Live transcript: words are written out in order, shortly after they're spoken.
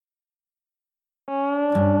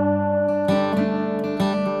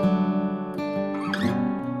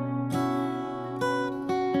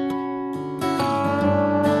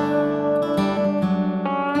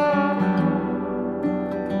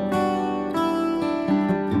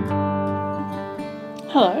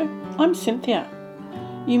Hello, I'm Cynthia.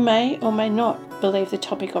 You may or may not believe the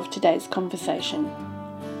topic of today's conversation,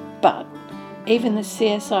 but even the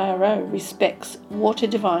CSIRO respects water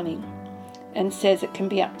divining and says it can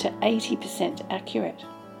be up to 80% accurate.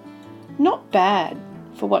 Not bad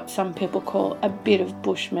for what some people call a bit of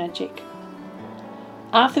bush magic.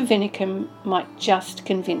 Arthur Vinicum might just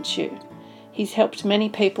convince you. He's helped many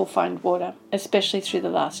people find water, especially through the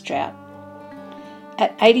last drought.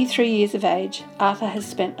 At 83 years of age, Arthur has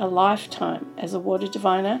spent a lifetime as a water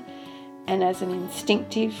diviner and as an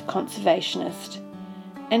instinctive conservationist,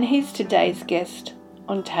 and he's today's guest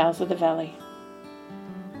on Tales of the Valley.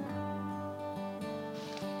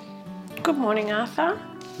 Good morning, Arthur.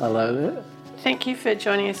 Hello there. Thank you for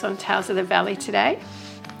joining us on Tales of the Valley today.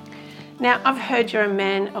 Now, I've heard you're a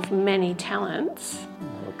man of many talents.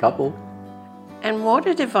 A couple. And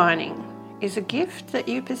water divining is a gift that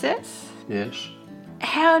you possess? Yes.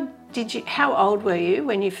 How old were you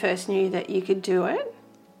when you first knew that you could do it?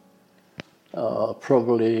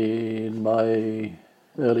 Probably in my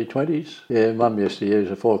early 20s. Yeah, Mum used to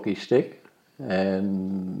use a forky stick,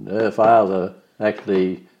 and her father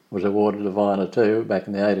actually was a water diviner too back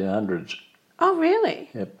in the 1800s. Oh, really?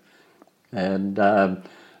 Yep. And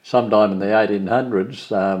sometime in the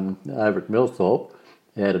 1800s, over at Millthorpe,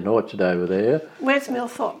 he had an orchard over there. Where's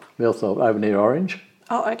Millthorpe? Millthorpe, over near Orange.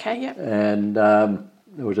 Oh, okay, yep. And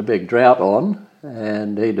there was a big drought on,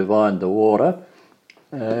 and he divined the water,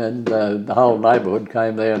 and the whole neighbourhood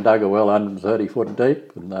came there and dug a well 130 foot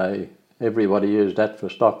deep, and everybody used that for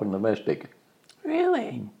stock and domestic.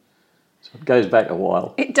 Really? So it goes back a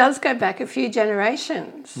while. It does go back a few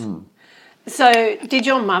generations. So did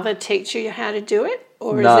your mother teach you how to do it,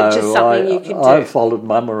 or is it just something you could do? I followed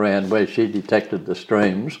Mum around where she detected the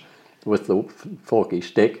streams with the forky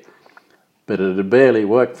stick, but it had barely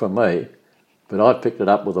worked for me. But I've picked it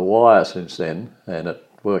up with a wire since then, and it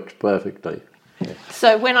works perfectly. Yeah.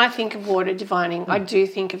 So when I think of water divining, I do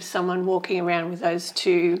think of someone walking around with those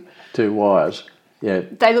two wires. Yeah.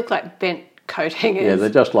 They look like bent coat hangers. Yeah, they're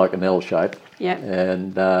just like an L shape. Yeah.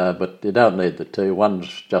 And but you don't need the two. One's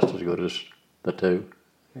just as good as the two.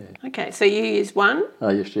 Yeah. Okay, so you use one?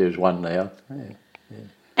 I used to use one now. Yeah.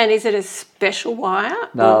 And is it a special wire?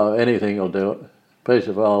 No, anything will do it. Piece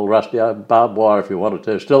of old rusty barbed wire if you wanted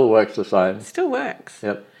to. Still works the same. Still works?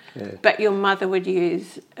 Yep. Yeah. But your mother would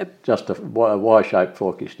use just a Y-shaped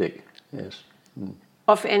forky stick, yes.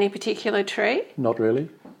 Off any particular tree? Not really.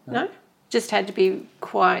 No? Just had to be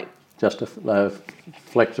quite... Just a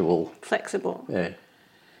flexible. Flexible. Yeah.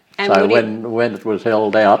 And so when it was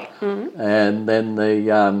held out, and then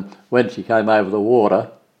when she came over the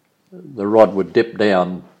water, the rod would dip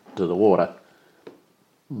down to the water.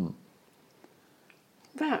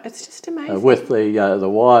 Wow, it's just amazing. With the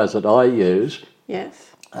wires that I use,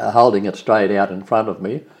 yes, holding it straight out in front of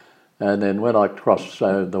me, and then when I cross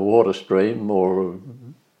the water stream or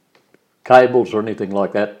cables or anything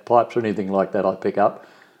like that, pipes or anything like that I pick up,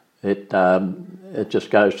 it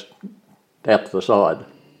just goes out to the side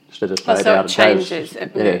instead of straight out. So it changes,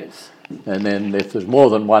 it moves. And then if there's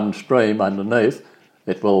more than one stream underneath,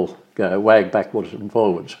 it will go wag backwards and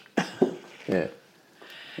forwards. Yeah.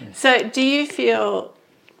 So do you feel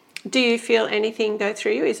anything go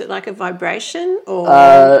through you? Is it like a vibration or?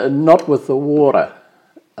 Not with the water.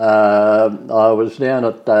 I was down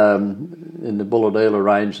at in the Bulahdelah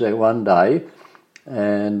Range there one day,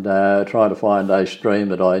 and trying to find a stream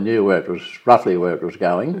that I knew roughly where it was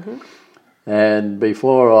going. And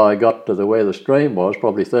before I got to where the stream was,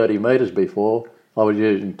 probably 30 metres before, I was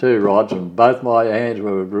using two rods, and both my hands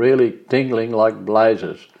were really tingling like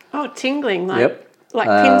blazes. Oh, tingling like. Yep. Like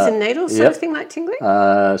pins and needles sort of thing, like tingling?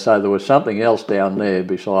 So there was something else down there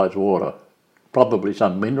besides water. Probably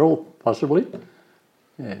some mineral, possibly.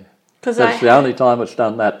 Yeah. That's the only time it's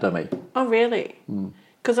done that to me. Oh, really?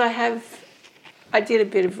 Because I did a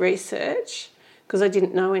bit of research because I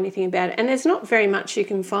didn't know anything about it. And there's not very much you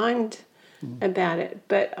can find about it,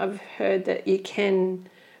 but I've heard that you can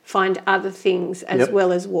find other things as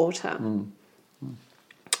well as water.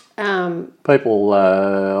 People,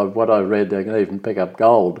 what I read, they can even pick up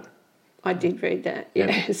gold. I did read that,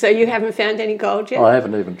 yeah. So you haven't found any gold yet? I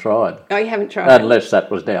haven't even tried. Oh, you haven't tried? Unless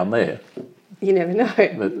that was down there. You never know.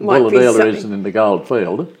 But Bulahdelah isn't in the gold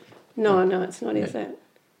field. No, it's not, is it?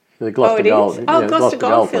 The Gloucester Gold. Oh, Gloucester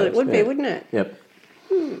Goldfield, it would be, wouldn't it? Yep.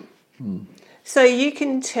 So you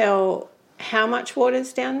can tell how much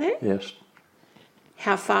water's down there? Yes.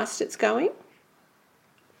 how fast it's going?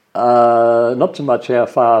 Not so much how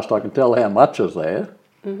fast, I can tell how much is there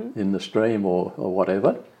in the stream or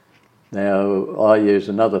whatever. Now, I use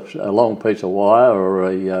a long piece of wire or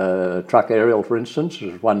a truck aerial, for instance.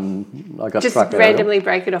 There's one I got Just truck randomly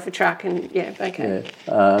break it off a truck and, yeah, okay.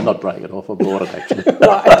 Yeah, not break it off, I bought it actually.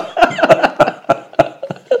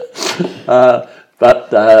 Right. But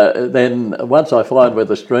then once I find where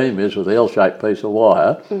the stream is with the L-shaped piece of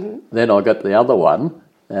wire, then I get the other one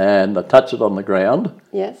and I touch it on the ground.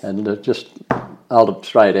 Yes. And just hold it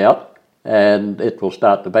straight out and it will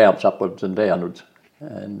start to bounce upwards and downwards.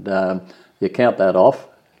 And you count that off.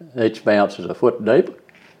 Each bounce is a foot deep.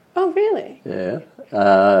 Oh, really? Yeah.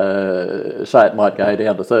 Say it might go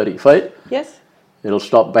down to 30 feet. Yes. It'll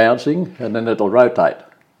stop bouncing and then it'll rotate.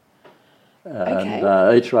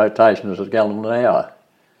 And each rotation is a gallon an hour.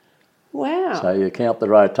 Wow. So you count the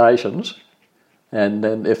rotations, and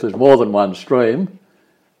then if there's more than one stream,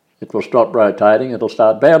 it will stop rotating, it'll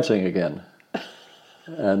start bouncing again.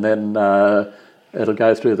 And then it'll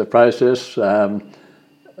go through the process, even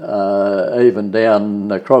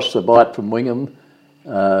down across the bight from Wingham,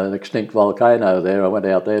 an extinct volcano there. I went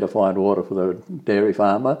out there to find water for the dairy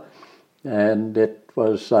farmer, and it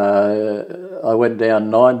was, I went down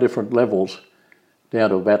 9 different levels, down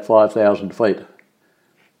to about 5,000 feet.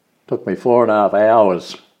 Took me 4.5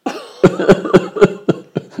 hours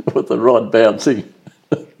with the rod bouncing.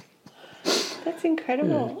 That's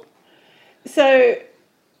incredible. Yeah. So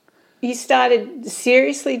you started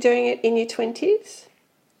seriously doing it in your 20s?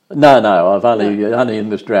 No, I've only in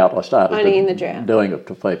this drought I started in the drought. Doing it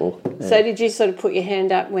to people. Yeah. So did you sort of put your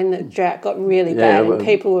hand up when the drought got really bad and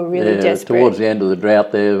people were really desperate? Towards the end of the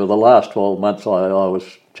drought there, for the last 12 months I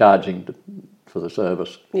was charging for the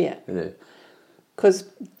service. Yeah. Because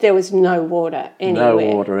there was no water anywhere.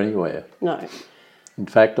 No water anywhere. No. In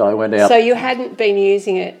fact, I went out... So you hadn't been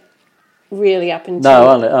using it really up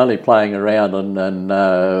until... No, only playing around and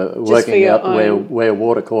working out where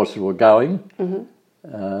water courses were going. Mm-hmm.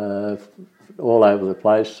 All over the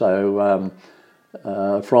place. So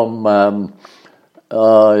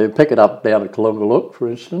you pick it up down at Kalungaluk, for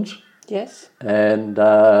instance. Yes. And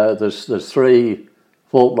there's 3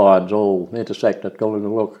 fault lines all intersect at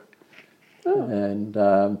Kalungaluk. Oh. And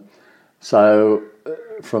so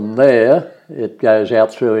from there it goes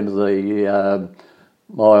out through into the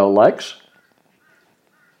Myall Lakes,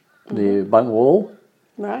 near Bungwall.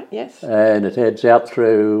 Right, yes. And it heads out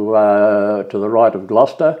through to the right of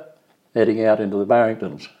Gloucester, heading out into the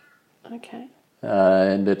Barringtons. Okay.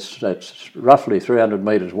 And it's roughly 300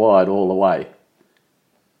 metres wide all the way.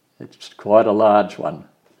 It's quite a large one.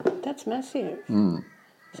 That's massive. Mm.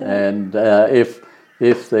 So and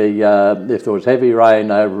if there was heavy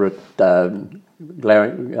rain over at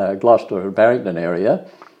Gloucester and Barrington area,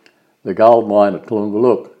 the gold mine at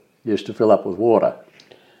Kalungaluk used to fill up with water.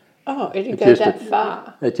 Oh, it'd go that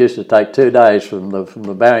far. It used to take 2 days from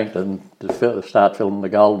the Barrington to start filling the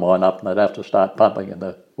gold mine up, and they'd have to start pumping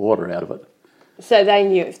the water out of it. So they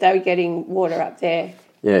knew if they were getting water up there,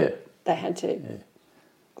 they had to. Yeah.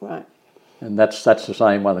 Right. And that's the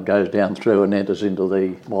same one that goes down through and enters into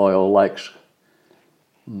the Myall Lakes.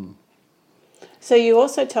 Mm. So you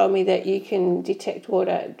also told me that you can detect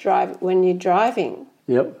water when you're driving.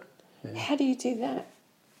 Yep. Yeah. How do you do that?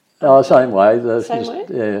 Same way. Same way?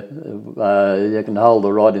 Yeah. You can hold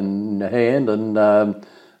the rod in your hand and at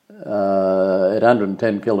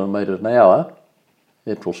 110 kilometres an hour,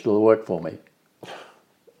 it will still work for me.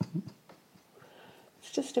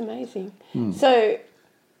 It's just amazing. Mm. So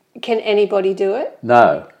can anybody do it?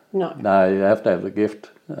 No. No. No, you have to have the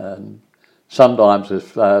gift. And sometimes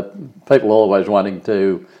if people are always wanting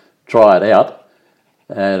to try it out,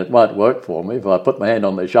 and it won't work for me. If I put my hand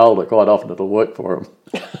on their shoulder, quite often it'll work for them.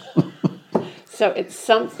 So it's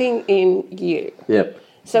something in you. Yep.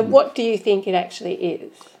 So what do you think it actually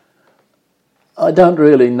is? I don't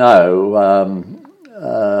really know.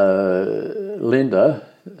 Linda,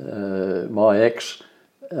 my ex,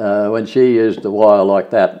 when she used the wire like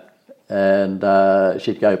that, and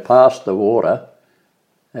she'd go past the water,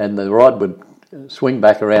 and the rod would swing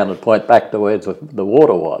back around and point back to where the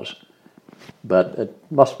water was. But it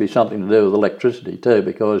must be something to do with electricity too,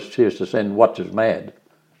 because she used to send watches mad.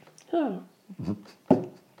 Oh.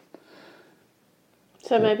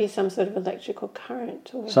 So maybe some sort of electrical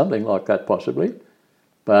current or something like that, possibly.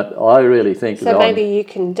 But I really think so. Maybe you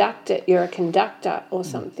conduct it. You're a conductor or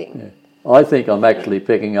something. Yeah. I think I'm actually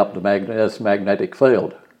picking up the magnetic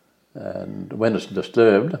field, and when it's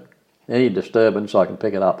disturbed, any disturbance, I can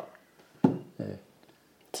pick it up. Yeah.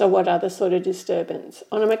 So what other sort of disturbance?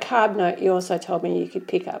 On a macabre note, you also told me you could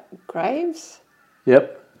pick up graves?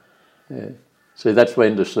 Yep. Yeah. See, that's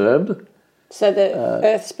been disturbed. So the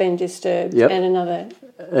earth's been disturbed, Yep. and another.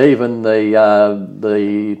 Even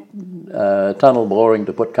the tunnel boring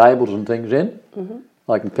to put cables and things in,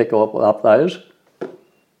 I can pick up those.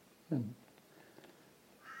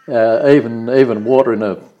 Even water in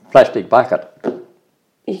a plastic bucket.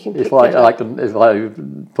 You can pick If I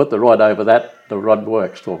put the rod over that, the rod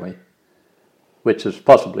works for me. Which is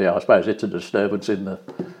possibly, I suppose, it's a disturbance in the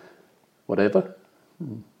whatever.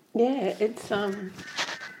 Yeah, it's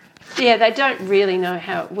yeah, they don't really know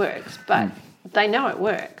how it works, but they know it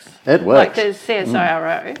works. It works. Like the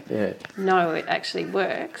CSIRO Yeah. know it actually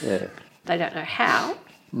works. Yeah. They don't know how.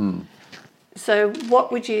 So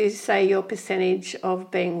what would you say your percentage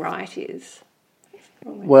of being right is?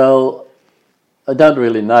 Well, I don't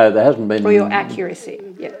really know. There hasn't been. Or your accuracy,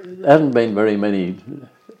 yeah. There hasn't been very many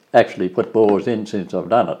actually put bores in since I've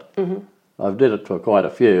done it. I've did it for quite a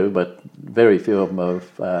few, but very few of them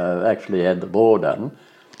have actually had the bore done.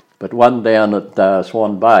 But one down at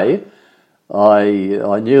Swan Bay,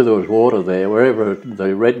 I knew there was water there wherever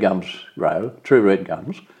the red gums grow, true red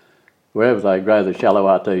gums, wherever they grow the shallow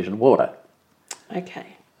artesian water.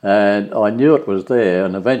 Okay. And I knew it was there,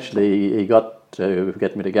 and eventually he got to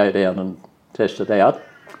get me to go down and test it out.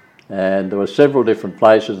 And there were several different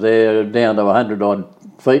places there, down to 100 odd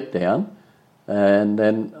feet down. And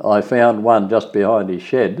then I found one just behind his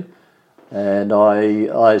shed, and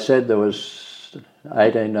I said there was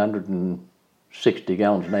 1,860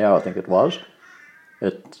 gallons an hour, I think it was,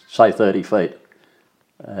 at say 30 feet.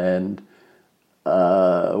 And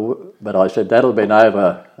but I said that'll been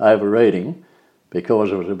overreading because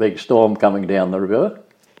there was a big storm coming down the river.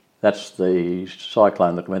 That's the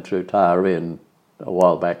cyclone that went through Taree a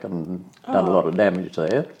while back and done a lot of damage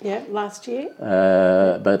there. Yeah, last year.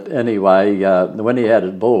 But anyway, when he had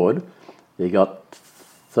it bored, he got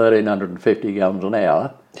 1,350 gallons an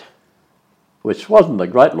hour, which wasn't a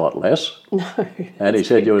great lot less. No. And he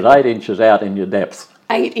said you was 8 inches out in your depth.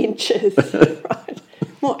 8 inches, right.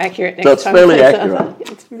 More accurate next So it's time. fairly accurate.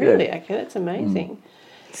 It's really accurate, it's amazing.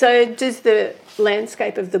 So does the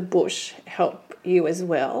landscape of the bush help you as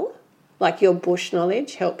well? Like your bush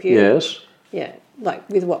knowledge help you? Yes. Yeah, like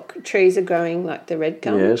with what trees are growing, like the red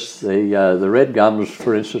gums? Yes, the red gums,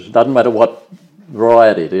 for instance, doesn't matter what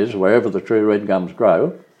variety it is, wherever the true red gums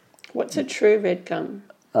grow. What's a true red gum?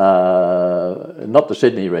 Not the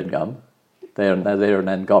Sydney red gum, they're an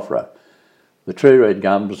Angophora. The true red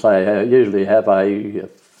gums, they usually have a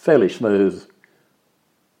fairly smooth,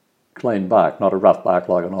 clean bark, not a rough bark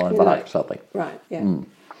like an iron bark or something. Right, yeah.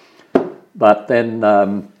 But then...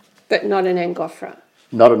 but not an Angophora?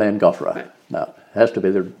 Not an Angophora, right. No. It has to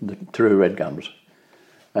be the true red gums.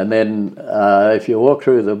 And then if you walk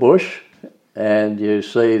through the bush and you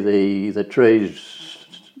see the trees,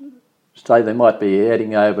 say they might be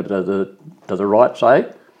heading over to the right,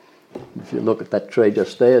 say. If you look at that tree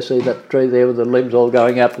just there, see that tree there with the limbs all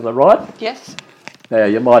going out to the right? Yes. Now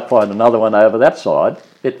you might find another one over that side.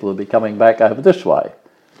 It will be coming back over this way.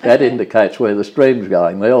 That indicates where the stream's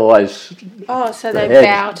going. They always... Oh, so they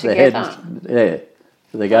bow together. Yeah,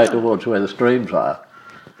 they go towards where the streams are.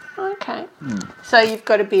 Okay. So you've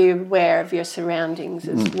got to be aware of your surroundings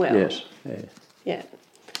as well. Yes, Yeah.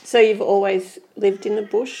 So you've always lived in the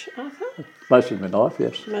bush, Arthur? Most of my life,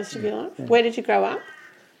 yes. Most of your life? Yeah. Where did you grow up?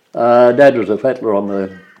 Dad was a fettler on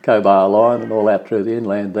the Cobar line and all out through the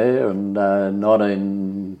inland there, and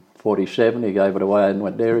 1947 he gave it away and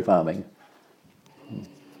went dairy farming.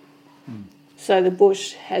 So the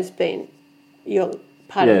bush has been your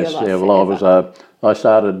part of your life. Yes, well, I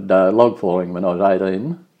started log falling when I was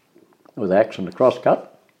 18 with axe and a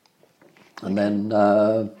crosscut, and then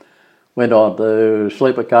went on to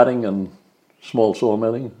sleeper cutting and small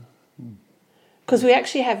sawmilling. Because we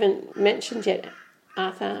actually haven't mentioned yet,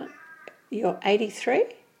 Arthur, you're 83?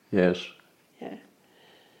 Yes. Yeah.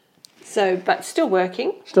 So, but still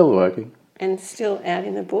working. Still working. And still out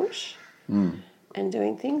in the bush and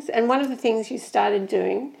doing things. And one of the things you started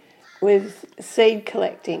doing was seed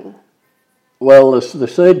collecting. Well, the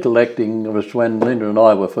seed collecting was when Linda and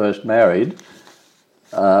I were first married.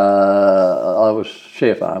 I was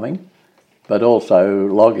share farming, but also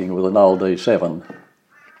logging with an old D7.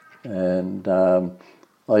 And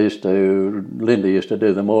Linda used to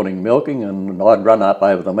do the morning milking, and I'd run up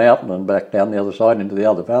over the mountain and back down the other side into the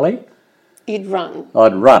other valley. You'd run?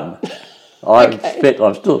 I'd run. I'm fit,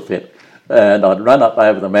 I'm still fit. And I'd run up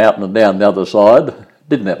over the mountain and down the other side.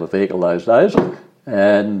 Didn't have a vehicle those days.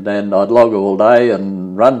 And then I'd log all day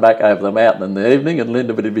and run back over the mountain in the evening, and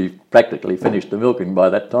Linda would be practically finished the milking by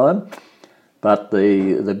that time. But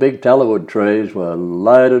the big tallowood trees were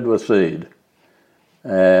loaded with seed.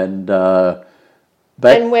 And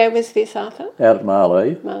back And where was this, Arthur? out at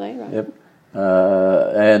Marlee. Marlee, right. Yep.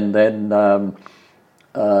 And then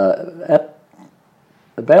at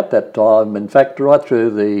about that time, in fact, right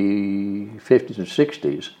through the 50s and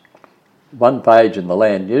 60s, one page in the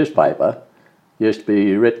Land newspaper used to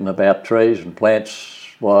be written about trees and plants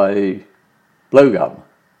by Blue Gum,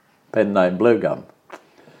 pen name Blue Gum.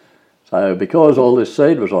 So because all this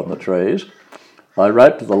seed was on the trees, I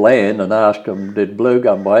wrote to the Land and asked them, did Blue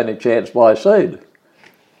Gum by any chance buy seed?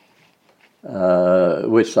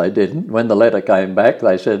 Which they didn't. When the letter came back,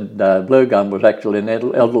 they said Blue Gum was actually an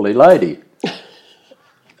elderly lady.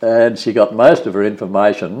 And she got most of her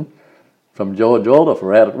information from George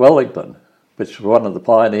Alderfer out at Wellington, which was one of the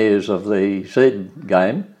pioneers of the seed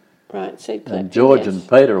game. Right, seed collecting, And George yes. and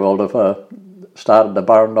Peter Alderfer started the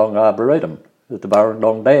Burrendong Arboretum at the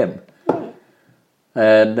Burrendong Dam. Right.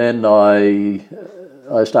 And then I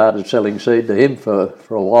started selling seed to him for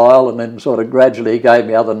a while, and then sort of gradually he gave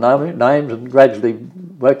me other names and gradually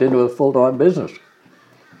worked into a full-time business.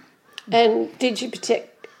 And did you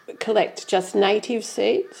collect just native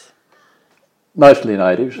seeds? Mostly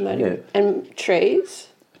natives, yeah. And trees?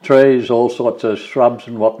 Trees, all sorts of shrubs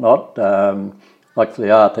and whatnot, like for the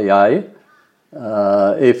RTA.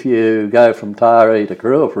 If you go from Taree to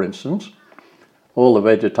Karua, for instance, all the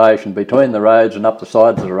vegetation between the roads and up the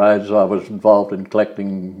sides of the roads, I was involved in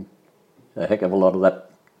collecting a heck of a lot of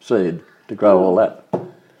that seed to grow all that.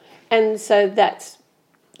 And so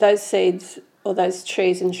those seeds or those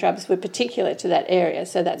trees and shrubs were particular to that area,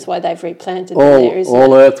 so that's why they've replanted them there, isn't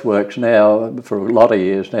all it? earthworks now, for a lot of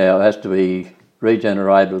years now, has to be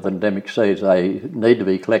regenerated with endemic seeds. They need to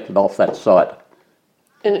be collected off that site.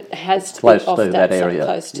 And it has to Close be off to that area. site,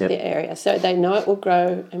 close to Yep. the area. So they know it will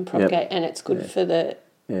grow and propagate, and it's good for the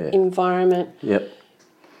environment Yep.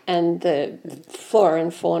 and the flora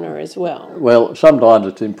and fauna as well. Well, sometimes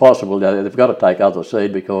it's impossible. They've got to take other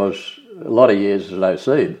seed because a lot of years there's no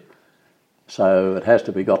seed. So it has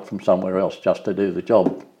to be got from somewhere else just to do the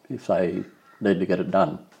job if they need to get it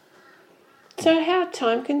done. So how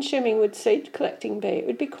time-consuming would seed collecting be? It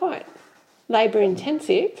would be quite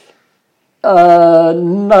labour-intensive.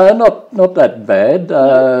 No, not that bad.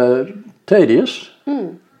 Tedious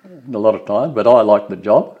a lot of time, but I like the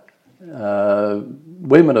job.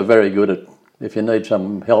 Women are very good at, if you need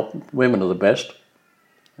some help, women are the best,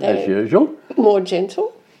 as usual. More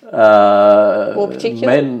gentle? More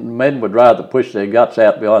particular? Men would rather push their guts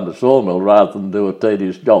out behind the sawmill rather than do a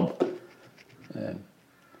tedious job.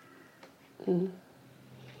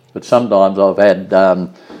 But sometimes I've had 3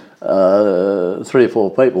 or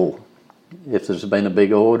 4 people, if there's been a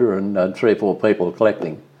big order, and 3 or 4 people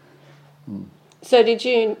collecting. So did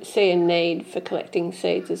you see a need for collecting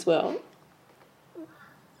seeds as well?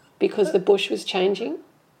 Because the bush was changing?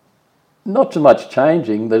 Not so much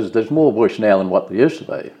changing, there's more bush now than what there used to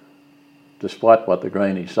be, despite what the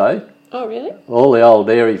greenies say. Oh, really? All the old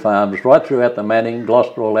dairy farms, right throughout the Manning,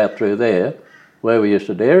 Gloucester, all out through there, where we used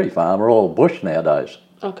to dairy farm, are all bush nowadays.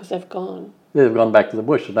 Oh, because they've gone. They've gone back to the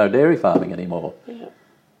bush, there's no dairy farming anymore. Yeah.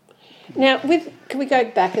 Now, can we go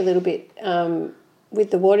back a little bit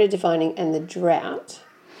with the water divining and the drought?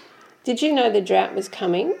 Did you know the drought was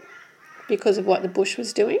coming because of what the bush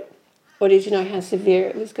was doing? Or did you know how severe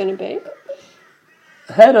it was going to be?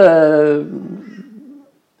 Had an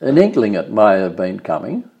inkling it may have been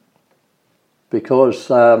coming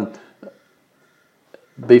because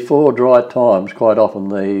before dry times, quite often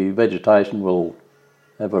the vegetation will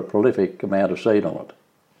have a prolific amount of seed on it.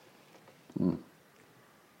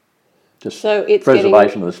 Just So it's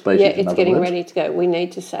preservation of the species. Yeah, it's getting words. ready to go. We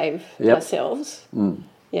need to save Yep. ourselves.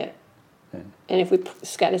 Yeah. And if we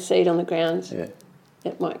scatter seed on the ground,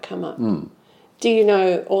 it might come up. Do you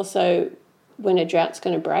know also when a drought's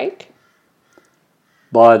going to break?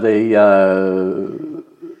 By the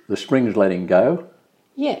springs letting go.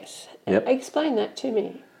 Yes. Yep. Explain that to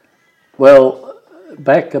me. Well,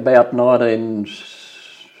 back about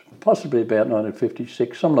possibly about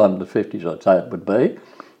 1956, sometime in the 50s I'd say it would be.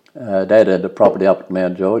 Dad had a property up at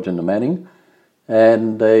Mount George in the Manning,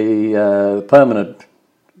 and a permanent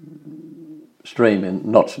stream,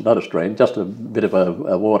 not a stream, just a bit of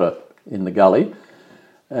a water in the gully,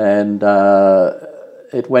 and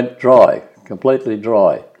it went dry, completely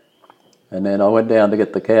dry. And then I went down to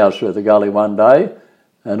get the cows through the gully one day,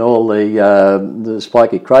 and all the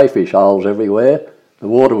spiky crayfish holes everywhere, the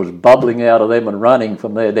water was bubbling out of them and running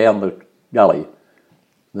from there down the gully.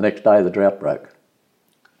 The next day the drought broke.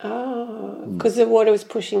 Oh, because the water was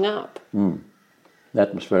pushing up.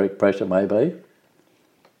 Atmospheric pressure maybe.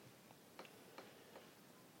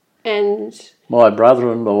 And My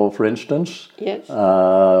brother-in-law, for instance, yes,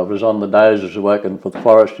 was on the dozers working for the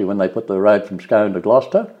forestry when they put the road from Scone to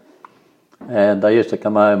Gloucester. And they used to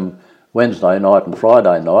come home Wednesday night and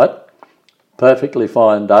Friday night, perfectly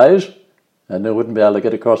fine days, and they wouldn't be able to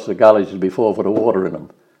get across the gullies with 4 foot of water in them.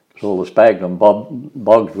 So all the sphagnum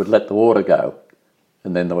bogs would let the water go,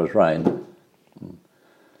 and then there was rain.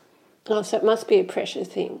 oh, so it must be a pressure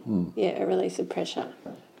thing. Yeah, a release of pressure.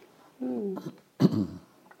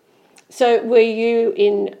 So were you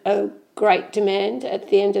in a great demand at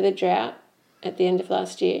the end of the drought, at the end of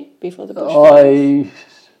last year, before the bushfires? I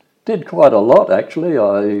did quite a lot, actually.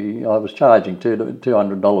 I was charging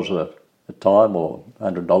 $200 a time, or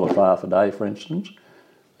 $100 for half a day, for instance.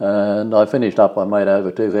 And I finished up, I made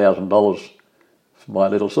over $2,000 for my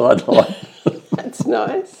little sideline. That's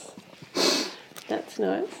nice. That's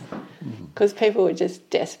nice. Because people were just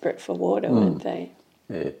desperate for water, weren't they?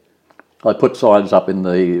 Yeah. I put signs up in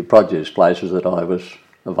the produce places that I was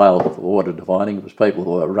available for water divining. It was people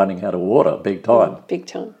who were running out of water big time. Big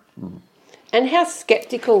time. And how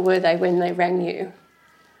sceptical were they when they rang you?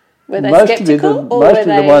 Were they Most sceptical, of or were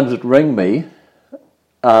they... the ones that ring me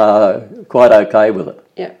are quite okay with it.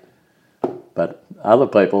 Yeah. But other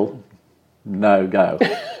people, no go.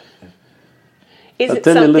 Is I'll it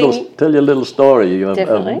tell something... you a little story of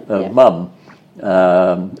Definitely, Mum.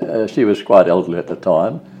 She was quite elderly at the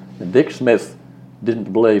time. And Dick Smith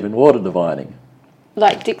didn't believe in water divining.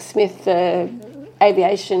 Like Dick Smith,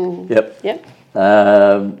 aviation... Yep. Yep.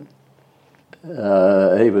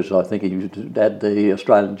 He was, I think he had the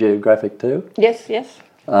Australian Geographic too. Yes, yes.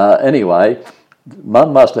 Anyway,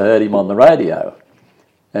 Mum must have heard him on the radio,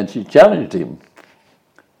 and she challenged him.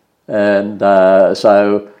 And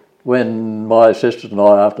so when my sisters and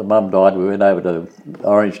I, after Mum died, we went over to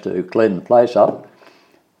Orange to clean the place up,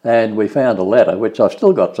 and we found a letter, which I've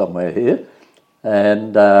still got somewhere here,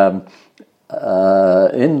 and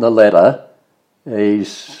in the letter he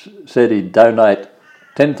said he'd donate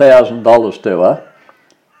 $10,000 to her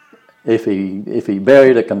if he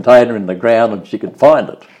buried a container in the ground and she could find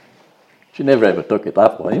it. She never ever took it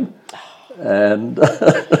up with him, and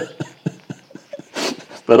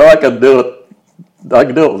but I can do it. I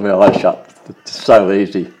can do it with my eyes shut. It's so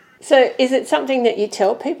easy. So is it something that you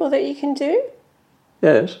tell people that you can do?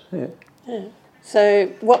 Yes. Yeah. Yeah. So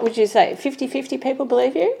what would you say? 50-50 people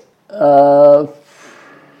believe you?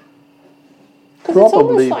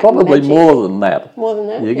 Probably magic. more than that. More than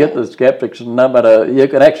that. You get the skeptics, and no matter, you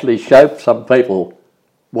can actually show some people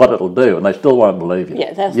what it'll do, and they still won't believe you.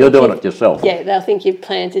 Yeah, you're doing it yourself. Yeah, they'll think you've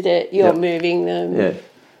planted it. You're moving them. Yeah.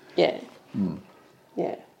 Yeah.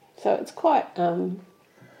 Yeah. So it's quite.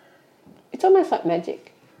 It's almost like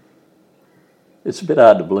magic. It's a bit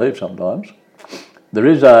hard to believe sometimes. There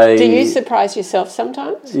is a... Do you surprise yourself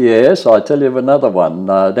sometimes? Yes, I tell you of another one.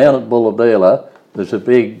 Down at Bulahdelah, there's a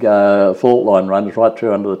big fault line runs right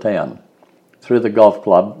through under the town, through the golf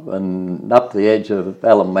club and up the edge of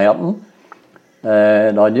Allen Mountain.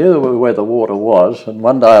 And I knew where the water was, and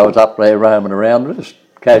one day I was up there roaming around, just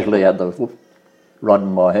casually had the rod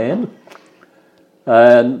in my hand,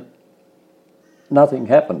 and nothing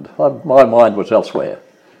happened. My mind was elsewhere.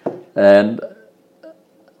 And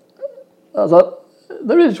I thought,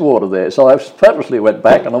 there is water there. So I purposely went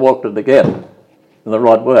back and I walked it again, and the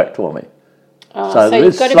rod worked for me. Oh, so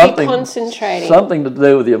you've got to be concentrating. Something to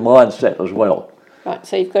do with your mindset as well. Right,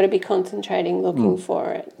 so you've got to be concentrating, looking for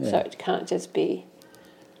it. Yeah. So it can't just be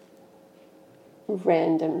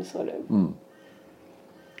random sort of.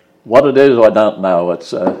 What it is, I don't know.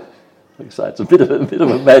 It's like I say, it's a bit of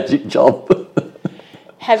a magic job.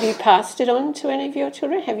 Have you passed it on to any of your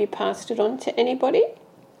children? Have you passed it on to anybody?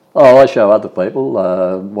 Oh, I show other people.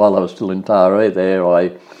 While I was still in Taree there,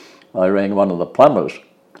 I rang one of the plumbers,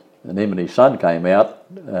 and him and his son came out,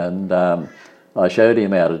 and I showed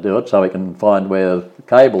him how to do it so he can find where the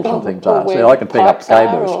cables and things are. So I can pick up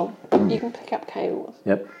cables. You can pick up cables.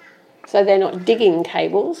 Yep. So they're not digging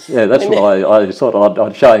cables. Yeah, that's what I thought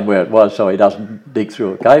I'd show him where it was so he doesn't dig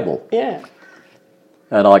through a cable. Yeah.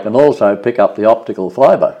 And I can also pick up the optical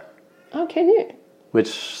fibre. Oh, can you?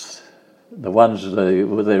 Which the ones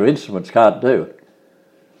with their instruments can't do.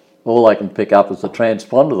 All they can pick up is the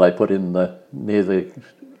transponder they put in near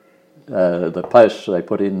the posts. They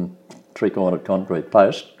put in three-cornered concrete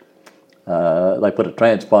posts. They put a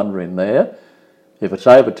transponder in there. If it's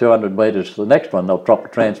over 200 metres to the next one, they'll drop a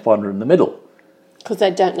transponder in the middle. Because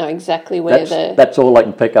they don't know exactly where That's all they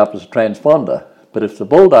can pick up is a transponder. But if the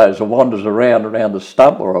bulldozer wanders around the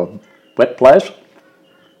stump or a wet place,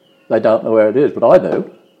 they don't know where it is, but I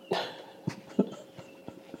do.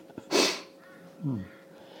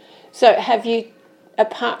 So have you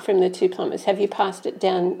apart from the 2 plumbers, have you passed it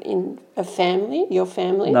down in a family, your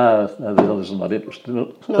family? No, the others are not interested in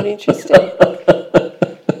it. Not interested?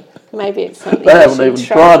 Maybe it's something They you haven't should even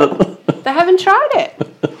try. tried it. They haven't tried it?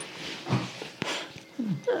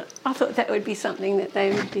 I thought that would be something that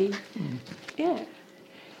they would be, yeah.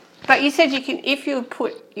 But you said you can, if you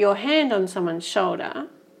put your hand on someone's shoulder...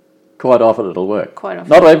 Quite often it'll work. Quite often.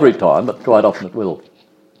 Not every time, but quite often it will.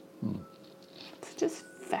 It's just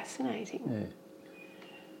fascinating. Yeah.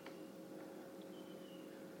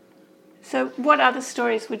 So what other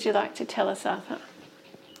stories would you like to tell us, Arthur?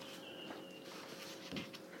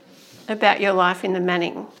 About your life in the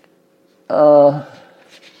Manning? I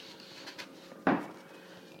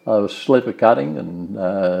was sleeper cutting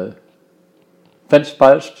and fence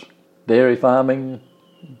posts, dairy farming,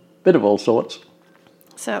 bit of all sorts.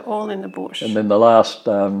 So all in the bush. And then the last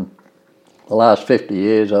 50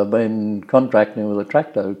 years I've been contracting with a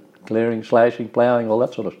tractor, clearing, slashing, ploughing, all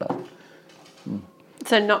that sort of stuff.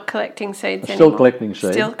 So not collecting seeds Still anymore? collecting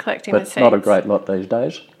seeds. Still collecting the but seeds. not a great lot these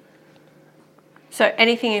days. So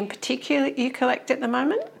anything in particular you collect at the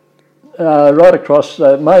moment? Right across,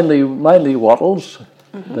 mainly wattles,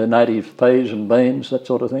 the native peas and beans, that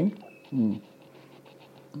sort of thing.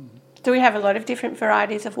 Do we have a lot of different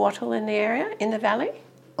varieties of wattle in the area, in the valley?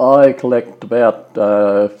 I collect about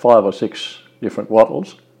 5 or 6 different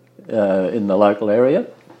wattles in the local area,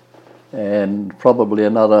 and probably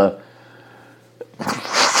another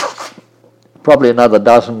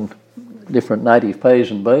dozen different native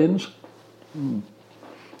peas and beans.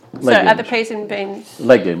 So are the peas and beans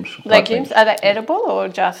legumes? Legumes, are they edible or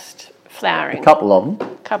just flowering? A couple of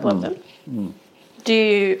them. Couple of them. Do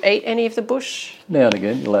you eat any of the bush? Now and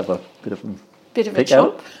again, you'll have a bit of them. Bit of a Pick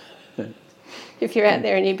out. chomp? If you're out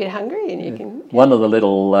there and you're a bit hungry, and you can. One of the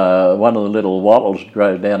little wattles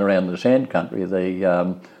grows down around the sand country.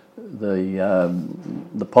 The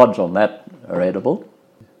pods on that are edible.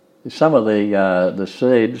 Some of the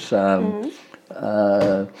seeds,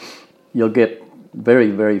 you'll get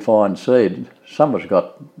very, very fine seed. Some has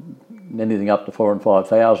got anything up to 4,000 and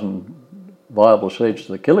 5,000 viable seeds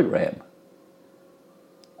to the kilogram.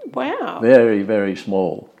 Wow. Very, very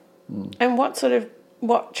small. And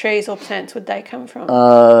what trees or plants would they come from?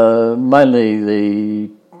 Mainly the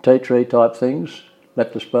tea tree type things.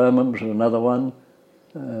 Leptospermums is another one.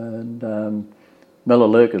 And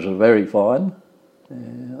Melaleucas are very fine.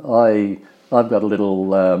 I've got a little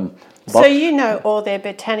box. So you know all their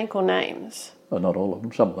botanical names? Well, not all of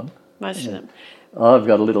them, some of them. Most of them. I've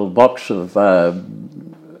got a little box of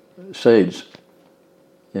seeds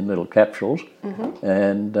in little capsules,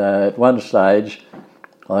 and at one stage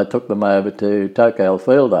I took them over to Tokale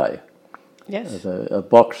Field Day. Yes. There's a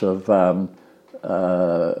box of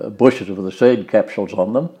bushes with the seed capsules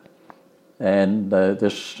on them, and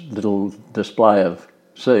this little display of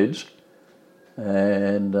seeds,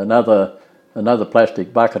 and another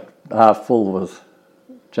plastic bucket half full with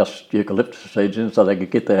just eucalyptus seeds in, so they could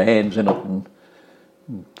get their hands in it and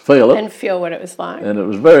feel it. And feel what it was like. And it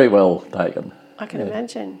was very well taken. I can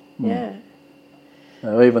imagine, yeah.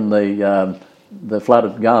 Even the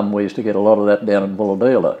flooded gum, we used to get a lot of that down in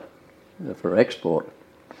Bulladila for export.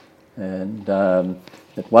 And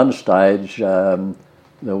at one stage, there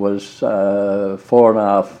was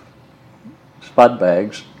 4.5 spud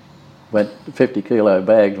bags, 50 kilo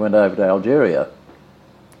bags went over to Algeria.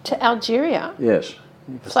 To Algeria? Yes.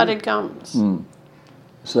 Flooded gums.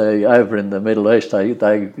 So over in the Middle East, they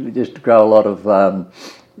used to grow a lot of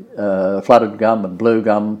flooded gum and blue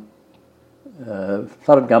gum.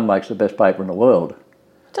 Flooded gum makes the best paper in the world.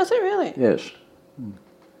 Does it really? Yes.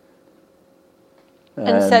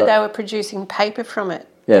 And so they were producing paper from it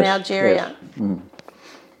in Algeria? Yes.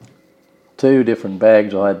 2 different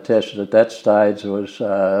bags I had tested at that stage. There was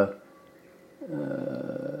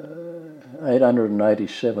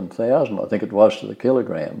 887,000, I think it was, to the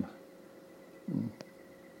kilogram.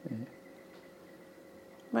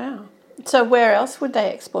 Wow. So where else would they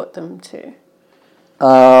export them to?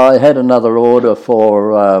 I had another order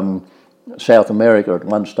for South America at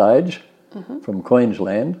one stage, from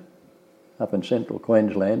Queensland, up in central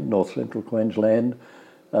Queensland, north central Queensland.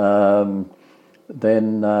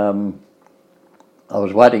 Then I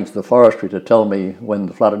was waiting for the forestry to tell me when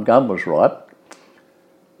the flooded gum was ripe.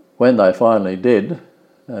 When they finally did,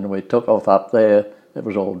 and we took off up there, it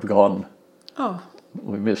was all gone. Oh.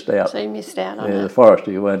 We missed out. So you missed out on The it.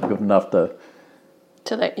 forestry weren't good enough to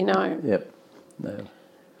let you know. Yep. No.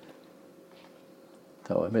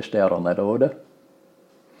 So I missed out on that order.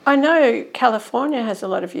 I know California has a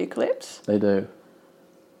lot of eucalypts. They do.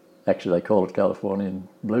 Actually, they call it Californian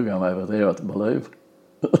blue gum over there, I believe.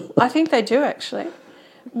 I think they do actually.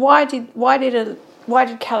 Why did why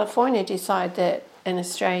did California decide that an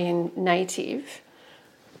Australian native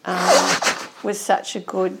was such a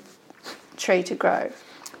good tree to grow?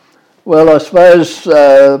 Well, I suppose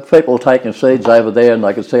people taking seeds over there and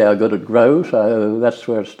they could see how good it grows, so that's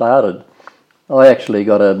where it started. I actually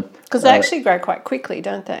got a... Because they actually grow quite quickly,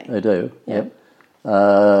 don't they? They do, yep.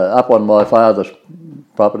 Up on my father's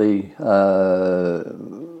property,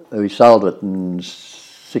 he sold it in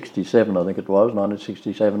 67, I think it was,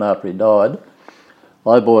 1967, after he died.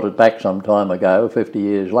 I bought it back some time ago, 50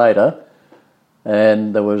 years later,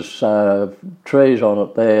 and there was trees on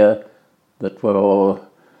it there that were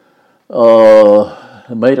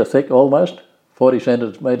a metre thick almost, 40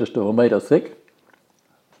 centimetres to a metre thick.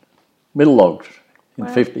 Middle logs in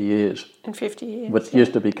 50 years. In 50 years. Which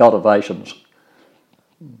used to be cultivations.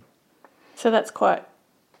 So that's quite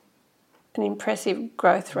an impressive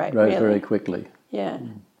growth rate, Grows really. very quickly. Yeah.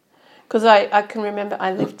 Because I can remember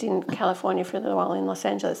I lived in California for a little while in Los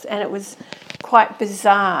Angeles, and it was quite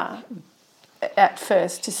bizarre at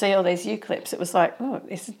first to see all these eucalypts. It was like,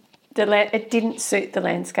 it didn't suit the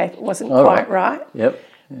landscape. It wasn't quite right. Yep.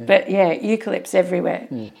 Yeah. But yeah, eucalypts everywhere.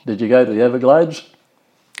 Yeah. Did you go to the Everglades?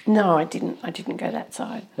 No, I didn't. I didn't go that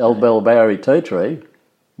side. El Bellberry tea tree,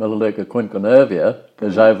 Melaleuca quinquenervia,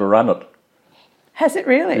 has overrun it. Has it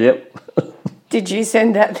really? Yep. Did you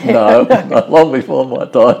send that there? No, not long before my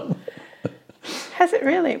time. Has it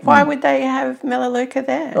really? Why would they have Melaleuca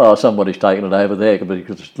there? Oh, somebody's taken it over there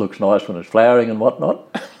because it looks nice when it's flowering and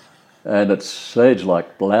whatnot. And it seeds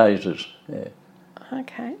like blazes. Yeah.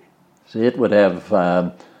 Okay. See, it would have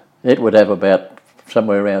about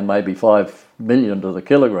somewhere around maybe 5 million to the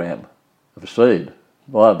kilogram of seed,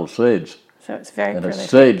 viable seeds. So it's very and prolific. It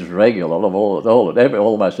seeds regular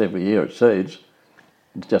almost every year it seeds.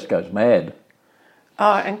 It just goes mad.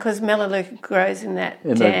 Oh, and because Melaleuca grows in that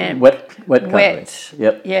damp, wet country.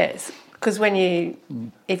 Yep. Yes, because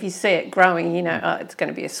if you see it growing, you know, it's going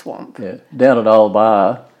to be a swamp. Yeah. Down at Old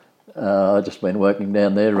Bar, I've just been working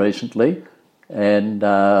down there recently, and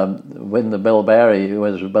when there was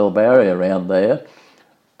a Bellberry around there,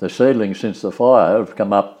 the seedlings since the fire have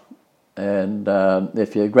come up, and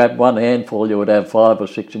if you grab one handful, you would have 5 or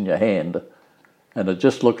 6 in your hand. And it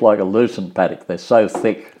just looked like a lucerne paddock. They're so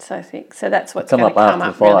thick. So thick. So that's what's going to come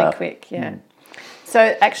up really quick, yeah.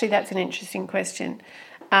 So actually that's an interesting question.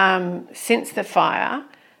 Since the fire,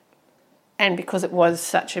 and because it was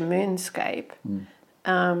such a moonscape,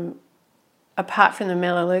 apart from the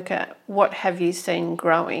Melaleuca, what have you seen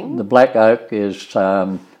growing? The black oak is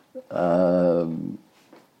 2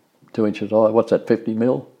 inches high. What's that, 50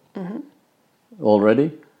 mil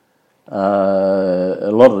already? A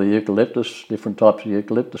lot of the eucalyptus, different types of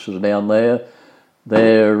eucalyptus is down there.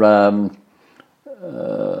 They're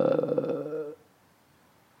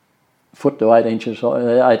foot to 8 inches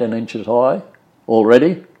high, 18 inches high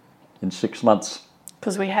already in 6 months.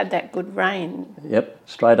 Because we had that good rain. Yep,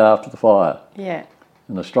 straight after the fire. Yeah.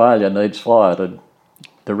 And Australia needs fire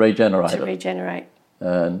to regenerate To regenerate.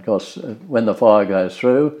 And of course, when the fire goes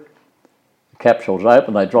through, the capsules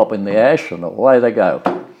open, they drop in the ash, and away they go.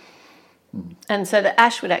 And so the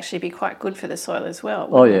ash would actually be quite good for the soil as well.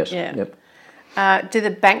 Oh yes, yeah. Yep. Do the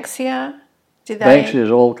Banksia, Banksias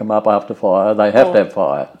all come up after fire. They have to have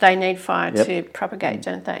fire. They need fire to propagate,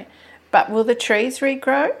 don't they? But will the trees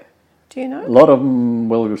regrow? Do you know? A lot of them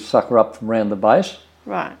will sucker up from around the base.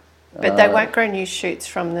 Right. But they won't grow new shoots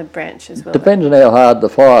from the branches, will Depends on how hard the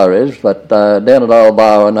fire is, but down at Old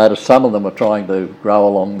Bar I noticed some of them are trying to grow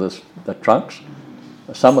along the trunks.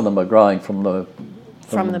 Some of them are growing from the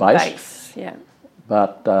base. Yeah.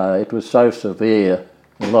 But it was so severe,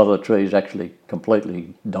 a lot of the trees actually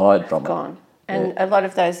completely died from Gone. And a lot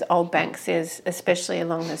of those old Banksias, especially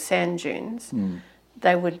along the sand dunes,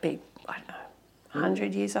 they would be, I don't know,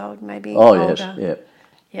 100 years old maybe. Oh older. yes,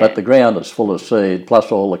 yeah. But the ground is full of seed, plus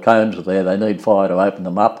all the cones are there. They need fire to open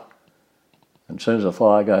them up. And as soon as the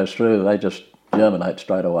fire goes through, they just germinate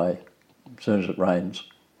straight away, as soon as it rains.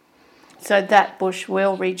 So that bush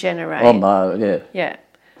will regenerate. Oh no, yeah. Yeah.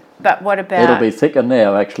 But what about... It'll be thicker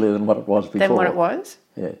now, actually, than what it was before. Than what it was?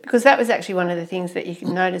 Yeah. Because that was actually one of the things that you could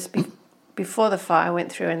notice before the fire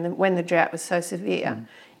went through and when the drought was so severe.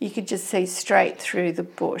 You could just see straight through the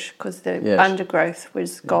bush because the undergrowth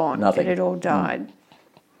was gone. Nothing. It had all died.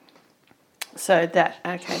 So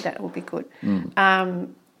that will be good.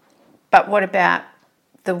 But what about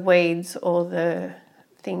the weeds or the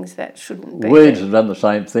things that shouldn't be? Weeds have done the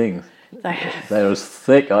same thing. They have. They're as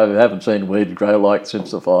thick. I haven't seen weeds grow like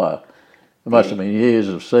since the fire. There must have been years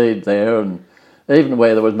of seed there, and even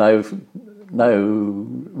where there was no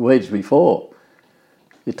weeds before.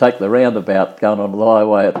 You take the roundabout going on the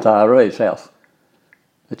highway at Taree South.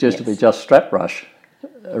 It used to be just strap brush.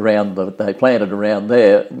 they planted around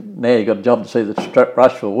there. Now you've got a job to see the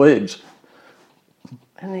brush for weeds.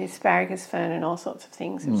 And the asparagus fern and all sorts of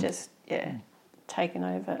things have just, taken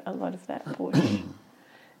over a lot of that bush.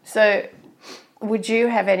 So would you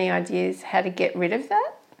have any ideas how to get rid of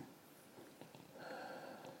that?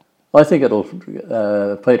 I think it'll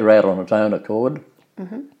peter out on its own accord.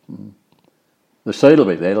 The seed will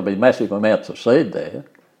be there. There'll be massive amounts of seed there,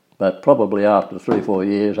 but probably after 3 or 4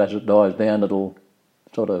 years, as it dies down, it'll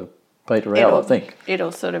sort of peter out, I think.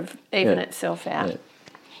 It'll sort of even itself out.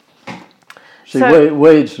 Yeah. See,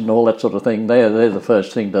 weeds and all that sort of thing, they're the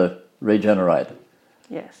first thing to regenerate.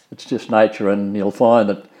 Yes. It's just nature, and you'll find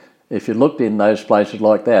that if you looked in those places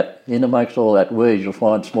like that, in amongst all that weeds, you'll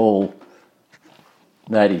find small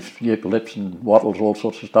native eucalypts and wattles, all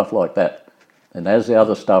sorts of stuff like that. And as the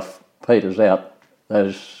other stuff peters out,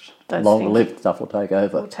 those longer-lived stuff will take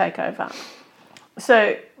over.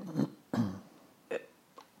 So,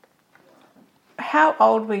 how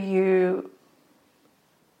old were you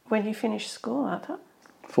when you finished school, Arthur?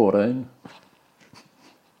 14.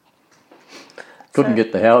 Couldn't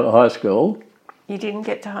get to high school. You didn't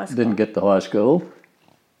get to high school? Didn't get to high school.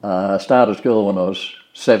 Started school when I was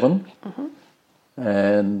 7.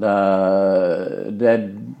 And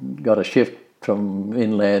Dad got a shift from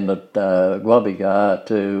inland at Guabigar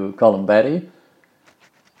to Columbatti,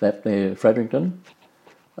 that near Fredericton.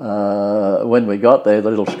 When we got there, the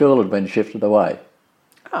little school had been shifted away.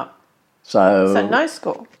 Oh. So no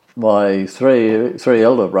school? My three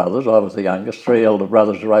elder brothers, I was the youngest, 3 elder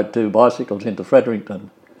brothers rode 2 bicycles into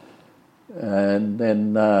Fredericton. And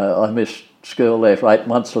then I missed school there for 8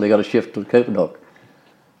 months till I got a shift to Koopanuk.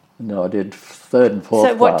 And I did 3rd and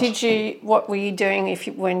 4th class. So what were you doing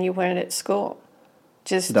when you weren't at school?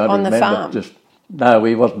 Just Don't on remember, the farm? No,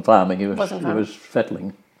 he wasn't farming. He was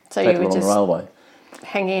fettling. So you were on just the railway.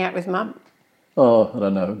 Hanging out with Mum? Oh, I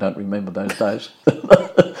don't know. Don't remember those days.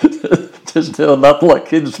 Just doing nothing like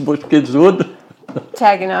bush kids would.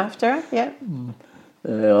 Tagging after her, yeah.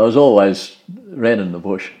 I was always ran in the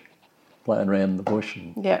bush, playing around in the bush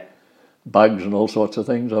and bugs and all sorts of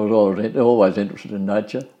things. I was always interested in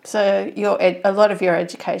nature. So a lot of your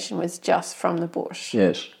education was just from the bush?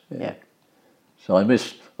 Yes. Yeah. So I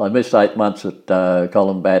missed 8 months at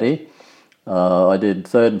Columbatti. I did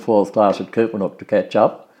 3rd and 4th class at Koopanuk to catch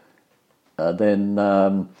up. Then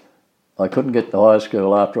I couldn't get to high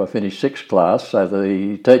school after I finished 6th class, so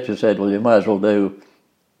the teacher said, well, you may as well do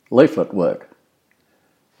leaflet work.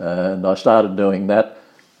 And I started doing that,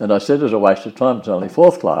 and I said it's a waste of time, it's only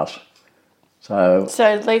 4th class. So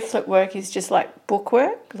leaflet work is just like book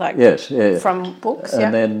work? From books,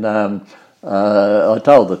 And then I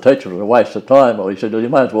told the teacher it was a waste of time. Well, he said, well, you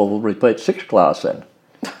may as well repeat 6th class then.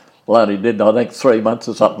 Well, I only did, I think, 3 months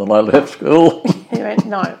or something when I left school. He went,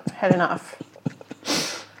 no, had enough.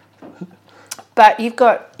 But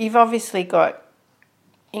you've obviously got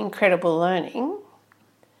incredible learning.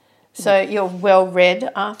 So you're well read,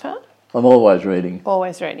 Arthur? I'm always reading.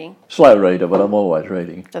 Always reading. Slow reader, but I'm always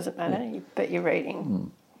reading. Doesn't matter, but you're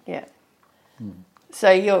reading. Yeah. So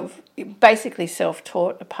you're basically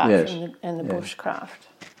self-taught apart from the bushcraft.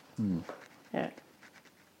 Yeah.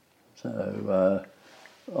 So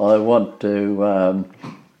I want to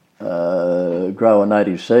grow a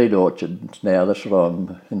native seed orchard now. That's what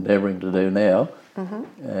I'm endeavouring to do now.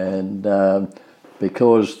 And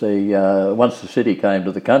because once the city came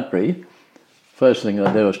to the country, first thing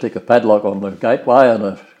I do is stick a padlock on the gateway and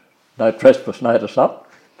a no trespass notice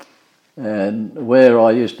up. And where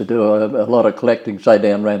I used to do a lot of collecting, say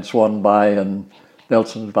down around Swan Bay and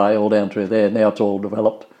Nelson's Bay, all down through there, now it's all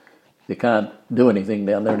developed. You can't do anything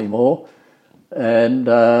down there anymore. And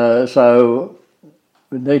so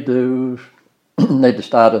we need to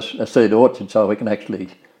start a seed orchard so we can actually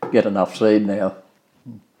get enough seed now.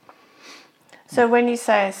 So when you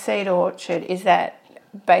say a seed orchard, is that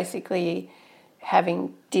basically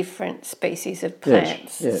having different species of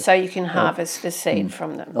plants so you can harvest the seed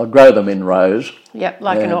from them? I'll grow them in rows. Yep,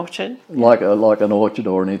 like an orchard. Like an orchard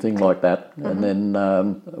or anything like that. And then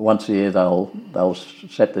once a year they'll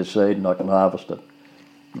set their seed and I can harvest it.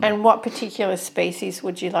 And what particular species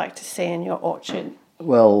would you like to see in your orchard?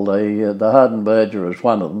 Well, the Hardenberger is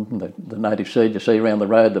one of them, the native seed you see around the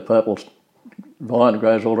road, the purple vine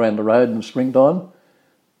grows all around the road in the springtime.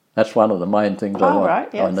 That's one of the main things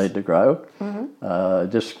I need to grow.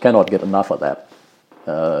 Just cannot get enough of that.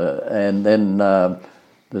 And then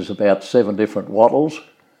there's about 7 different wattles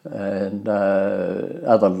and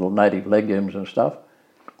other little native legumes and stuff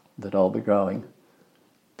that I'll be growing.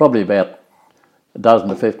 Probably about a dozen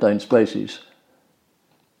to 15 species.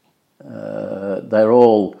 They're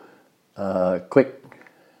all quick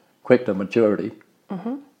to maturity.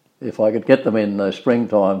 If I could get them in the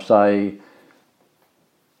springtime, say,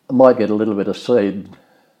 I might get a little bit of seed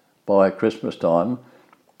by Christmas time.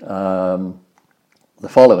 The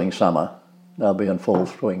following summer, they'll be in full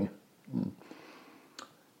swing.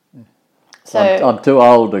 So I'm too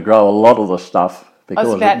old to grow a lot of the stuff. I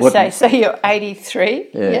was about to say, so you're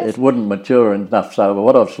 83? Yeah, yes? It wouldn't mature enough. So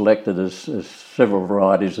what I've selected is several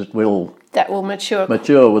varieties that will mature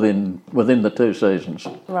within the 2 seasons.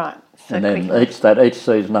 Right. So And then quickly. each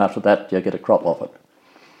season after that, you get a crop off it.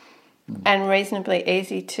 And reasonably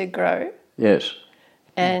easy to grow. Yes.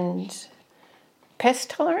 And pest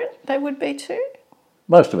tolerant they would be too?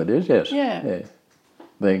 Most of it is, yes. Yeah.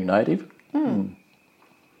 Being native.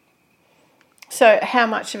 So how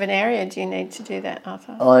much of an area do you need to do that,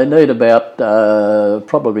 Arthur? I need about,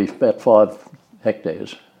 probably about 5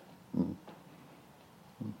 hectares.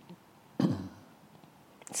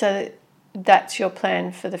 So that's your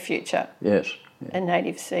plan for the future, Yes. a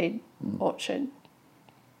native seed orchard.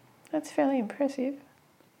 That's fairly impressive.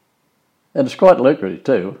 And it's quite lucrative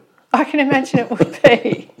too. I can imagine it would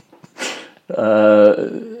be.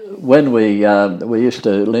 When we used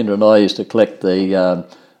to, Linda and I used to collect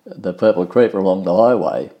the purple creeper along the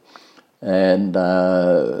highway, and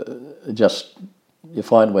just you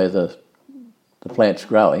find where the plant's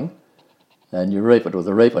growing, and you reap it with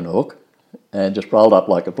a reaping hook, and just roll it up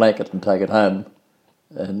like a blanket and take it home,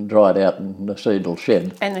 and dry it out, and the seed will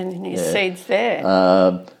shed. And then your seed's there.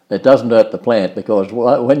 It doesn't hurt the plant because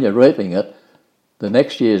when you're reaping it, the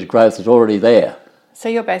next year's growth is already there. So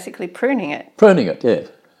you're basically pruning it. Pruning it, yeah.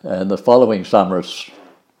 And the following summer it's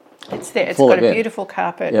there. It's full got again. a beautiful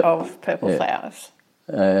carpet Yep. of purple Yeah. flowers.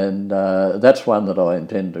 And that's one that I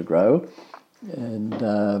intend to grow. And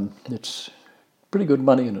it's pretty good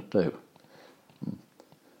money in it too.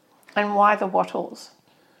 And why the wattles?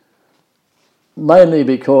 Mainly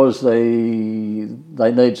because they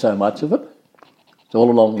need so much of it. It's all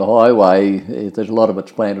along the highway. There's a lot of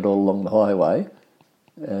it's planted all along the highway.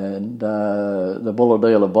 And the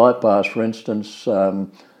Bulahdelah bypass, for instance,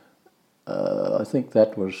 I think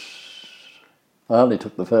that was... I only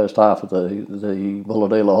took the first half of the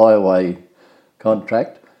Bulahdelah highway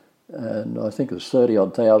contract, and I think it was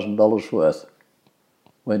 $30,000 worth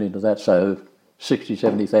went into that, so $60,000,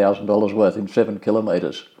 $70,000 worth in 7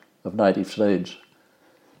 kilometres of native seeds.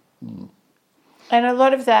 And a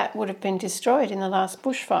lot of that would have been destroyed in the last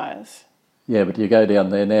bushfires. Yeah, but you go down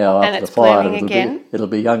there now And after it's the fire, blooming again? it'll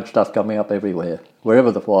be young stuff coming up everywhere.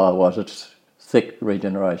 Wherever the fire was, it's thick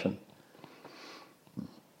regeneration.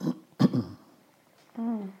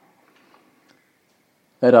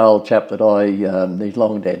 That old chap that he's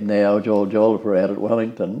long dead now, George Oliver out at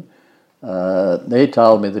Wellington, he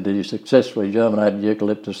told me that he successfully germinated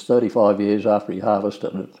eucalyptus 35 years after he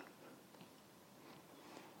harvested it.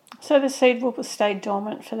 So the seed will stay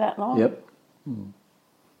dormant for that long? Yep.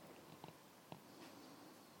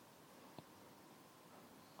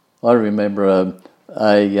 I remember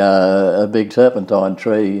a big turpentine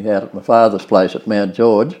tree out at my father's place at Mount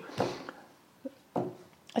George.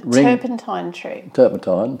 A turpentine tree?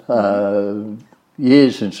 Turpentine.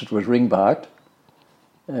 Years since it was ring-barked,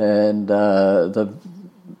 and the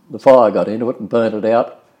fire got into it and burnt it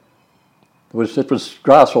out. It was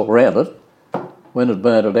grass all around it. When it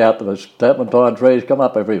burnt it out, there was turpentine trees come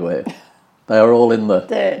up everywhere. They were all in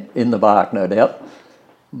the bark, no doubt.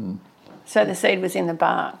 So the seed was in the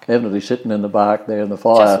bark? Evidently sitting in the bark there in the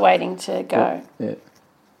fire. Just waiting to go. Yeah.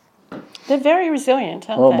 They're very resilient,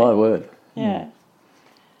 aren't Oh, they? my word. Yeah.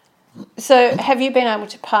 So have you been able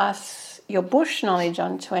to pass your bush knowledge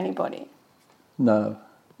on to anybody? No.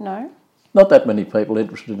 No? Not that many people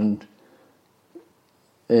interested in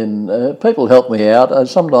people help me out.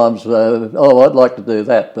 Sometimes, I'd like to do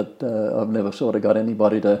that, but I've never sort of got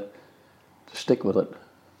anybody to stick with it.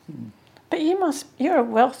 But you're a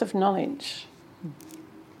wealth of knowledge,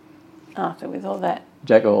 Arthur, with all that.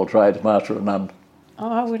 Jack of all trades, master of none. Oh,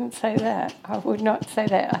 I wouldn't say that. I would not say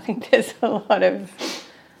that. I think there's a lot of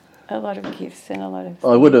gifts and a lot of...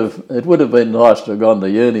 It would have been nice to have gone to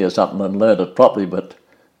uni or something and learned it properly, but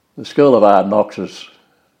the School of Hard Knocks is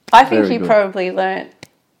I think very you good. probably learn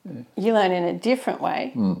in a different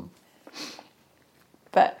way,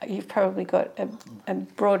 but you've probably got a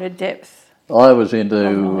broader depth. I was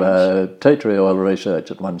into tea tree oil research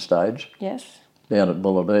at one stage. Yes. Down at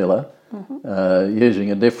Bulahdelah,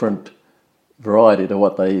 using a different variety to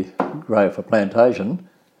what they grow for plantation.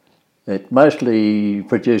 It mostly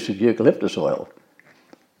produces eucalyptus oil.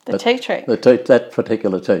 The tea tree. That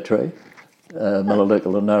particular tea tree, Melaleuca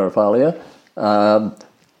lanierifolia.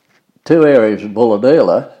 2 areas of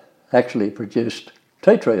Bulahdelah actually produced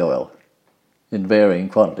tea tree oil in varying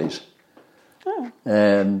quantities. Oh.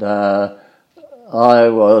 And I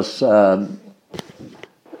was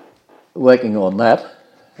working on that.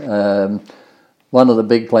 One of the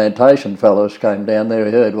big plantation fellows came down there,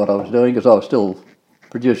 he heard what I was doing, because I was still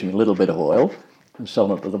producing a little bit of oil and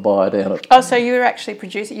selling it to the buyer down at... Oh, so you were actually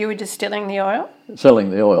producing, you were distilling the oil? Selling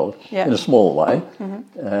the oil in a small way.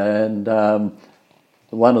 Mm-hmm. And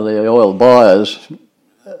one of the oil buyers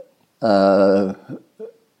got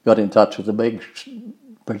in touch with the big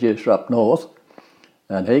producer up north,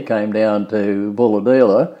 and he came down to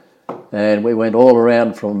Bulahdelah, and we went all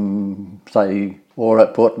around from, say,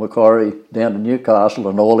 Port Macquarie down to Newcastle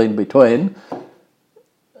and all in between,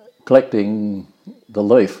 collecting the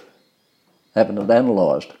leaf, having it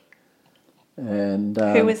analysed. And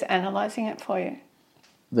who was analysing it for you?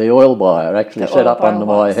 The oil buyer actually set up under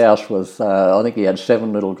my house with, I think he had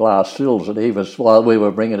 7 little glass sills, and he was, while we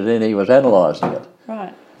were bringing it in, he was analysing it.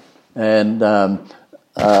 Right. And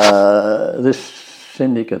this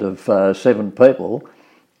syndicate of 7 people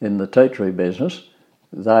in the tea tree business,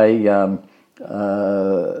 they were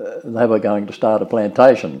going to start a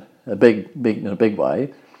plantation, in a big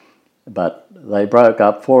way, but they broke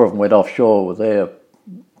up. 4 of them went offshore with their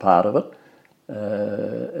part of it,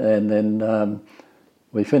 and then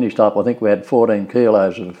we finished up. I think we had 14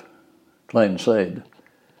 kilos of clean seed.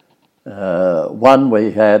 One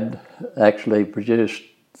we had actually produced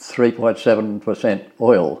 3.7%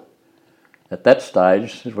 oil. At that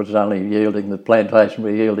stage, it was only yielding, the plantation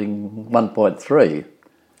was yielding 1.3.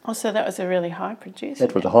 Oh, so that was a really high producer.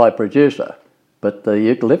 It was a high producer, but the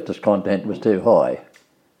eucalyptus content was too high.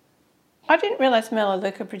 I didn't realise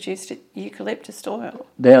Melaleuca produced eucalyptus oil.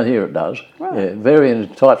 Down here it does. Right. Yeah, varying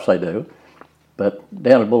types they do. But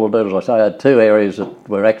down at Bulahdelah, as I say, I had 2 areas that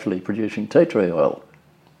were actually producing tea tree oil.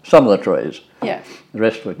 Some of the trees. Yeah. The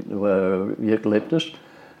rest were eucalyptus.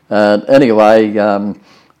 And anyway,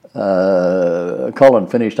 Colin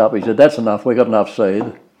finished up. He said, "That's enough, we've got enough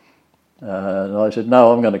seed." And I said,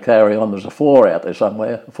 "No, I'm going to carry on. There's a 4 out there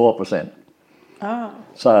somewhere, 4%. Oh.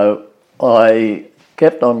 So I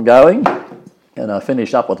kept on going, and I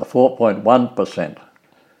finished up with a 4.1%.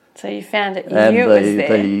 So you found it, And knew it was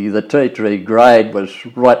there. the tea tree grade was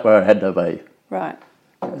right where it had to be. Right.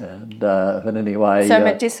 And but anyway... So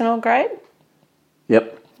medicinal grade?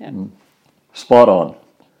 Yep. Yeah. Spot on.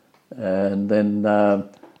 And then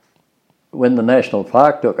when the National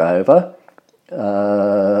Park took over,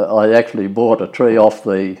 I actually bought a tree off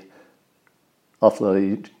the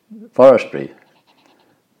forestry.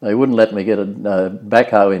 They wouldn't let me get a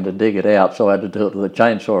backhoe in to dig it out, so I had to do it with a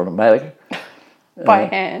chainsaw and a mattock. By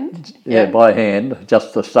hand? Yeah, by hand,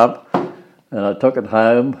 just the stump. And I took it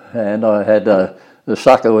home, and I had the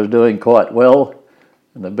sucker was doing quite well,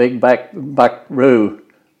 and the big buckaroo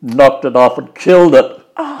knocked it off and killed it.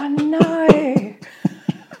 Oh no!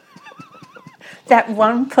 That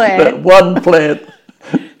one plant. That one plant.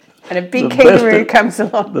 And a big kangaroo comes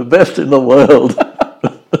along. The best in the world.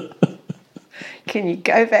 Can you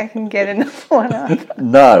go back and get another one up?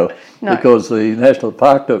 No, because the National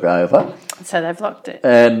Park took over. So they've locked it.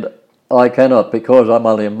 And I cannot, because I'm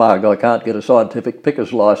only a mug, I can't get a scientific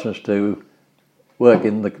picker's licence to work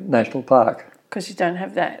in the National Park. Because you don't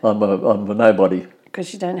have that. I'm a nobody.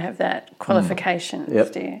 Because you don't have that qualifications,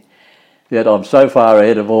 Yep. do you? Yet I'm so far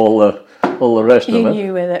ahead of all the rest of it. You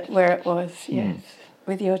knew where it was, yes,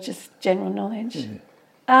 with your just general knowledge.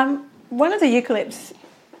 Yeah. One of the eucalyptus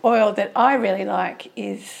oil that I really like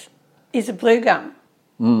is a blue gum.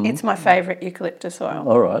 It's my favourite eucalyptus oil.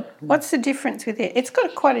 All right. What's the difference with it? It's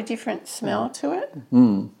got quite a different smell to it.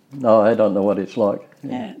 No, I don't know what it's like.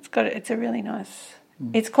 Yeah, it's a really nice.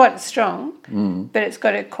 It's quite strong, but it's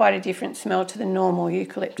got quite a different smell to the normal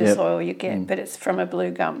eucalyptus oil you get. But it's from a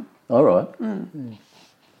blue gum. All right.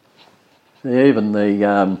 Even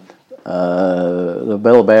the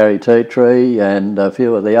Bellberry tea tree and a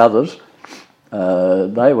few of the others,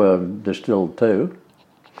 they were distilled too.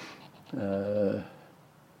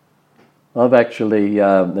 I've actually,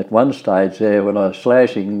 at one stage there, when I was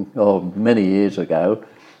slashing, many years ago,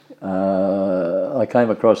 I came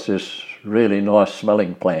across this really nice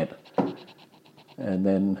smelling plant, and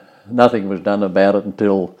then nothing was done about it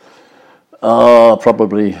until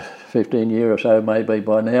probably 15 years or so, maybe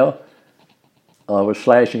by now. I was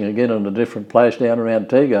slashing again in a different place down around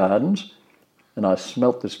Tea Gardens, and I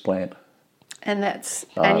smelt this plant. And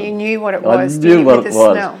you knew what it was. I knew what it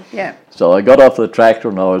was. Smell. Yeah. So I got off the tractor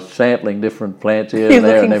and I was sampling different plants here and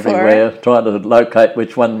there and everywhere, trying to locate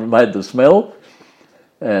which one made the smell.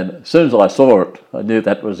 And as soon as I saw it, I knew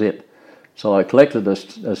that was it. So I collected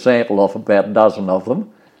a sample off about a dozen of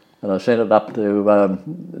them, and I sent it up to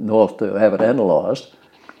North to have it analysed.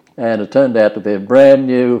 And it turned out to be a brand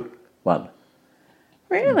new one.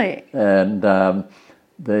 Really? And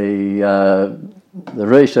the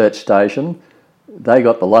research station, they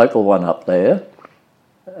got the local one up there,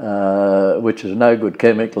 which is no good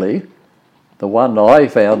chemically. The one I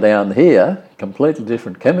found down here, completely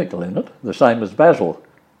different chemical in it, the same as basil,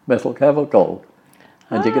 methyl cavachol.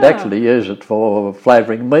 And you could actually use it for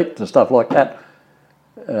flavouring meat and stuff like that.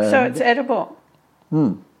 So it's edible?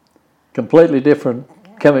 Completely different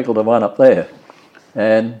chemical to one up there.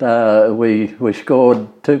 And we scored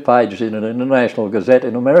 2 pages in an International Gazette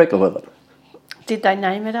in America with it. Did they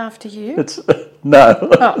name it after you? It's no,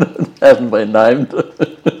 it hasn't been named.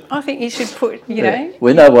 I think you should put, you know...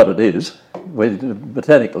 We know what it is, with the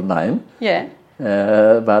botanical name. Yeah.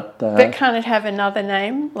 But can't it have another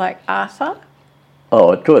name, like Arthur?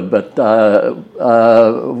 Oh, it could, but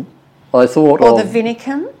I thought Or the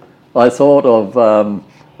vinicum? I thought of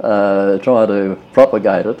trying to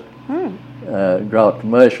propagate it, grow it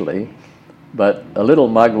commercially, but a little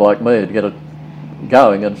mug like me would get it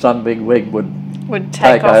going, and some big wig would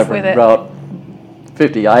take off over with and it. grow it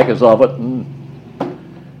 50 acres of it, and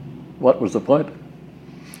what was the point?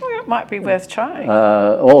 Well, it might be worth trying.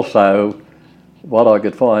 Also, what I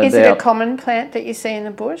could find out... Is it a common plant that you see in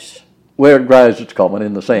the bush? Where it grows, it's common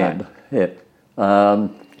in the sand. Right. Yeah.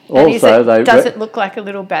 Does it look like a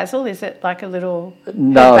little basil? Is it like a little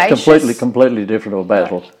No, herbaceous? it's completely different to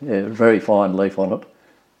basil. Right. Yeah, very fine leaf on it,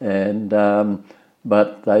 and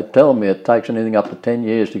but they tell me it takes anything up to 10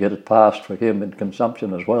 years to get it passed for human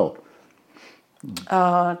consumption as well.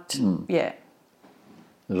 Yeah.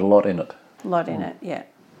 There's a lot in it. A lot in it, yeah.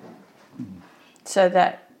 So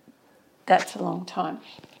that's a long time.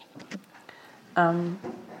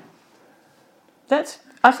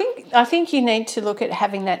 I think you need to look at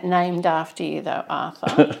having that named after you, though,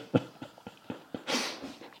 Arthur.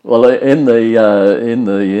 Well, in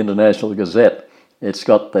the International Gazette, it's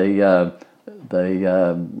got the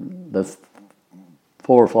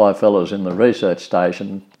 4 or 5 fellows in the research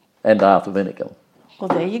station and Arthur Vinicum. Well,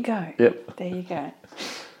 there you go. Yep. There you go.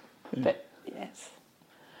 But yes.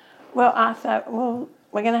 Well, Arthur,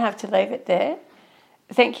 we're going to have to leave it there.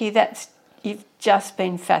 Thank you. You've just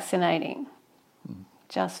been fascinating.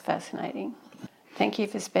 Just fascinating. Thank you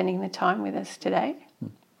for spending the time with us today.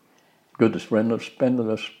 Good to spread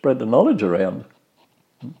the knowledge around.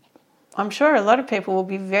 I'm sure a lot of people will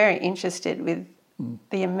be very interested with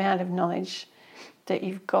the amount of knowledge that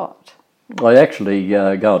you've got. I actually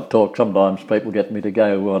go and talk. Sometimes people get me to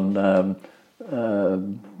go on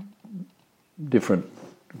different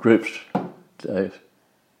groups to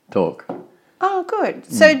talk. Oh, good.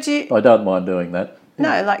 So I don't mind doing that.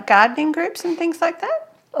 No, like gardening groups and things like that?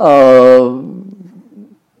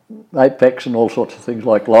 Apex and all sorts of things,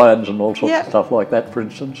 like lions and all sorts of stuff like that, for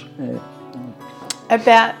instance. Yeah.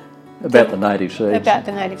 About the native seeds. About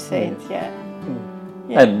the native seeds, yeah.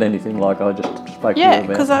 And anything like I just spoke to you about. Yeah,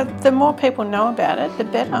 because the more people know about it, the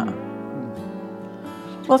better.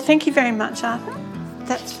 Well, thank you very much, Arthur.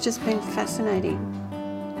 That's just been fascinating.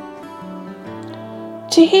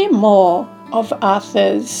 To hear more of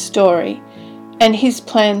Arthur's story and his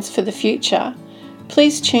plans for the future,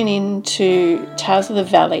 please tune in to Tales of the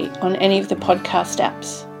Valley on any of the podcast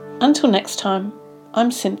apps. Until next time,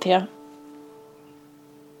 I'm Cynthia.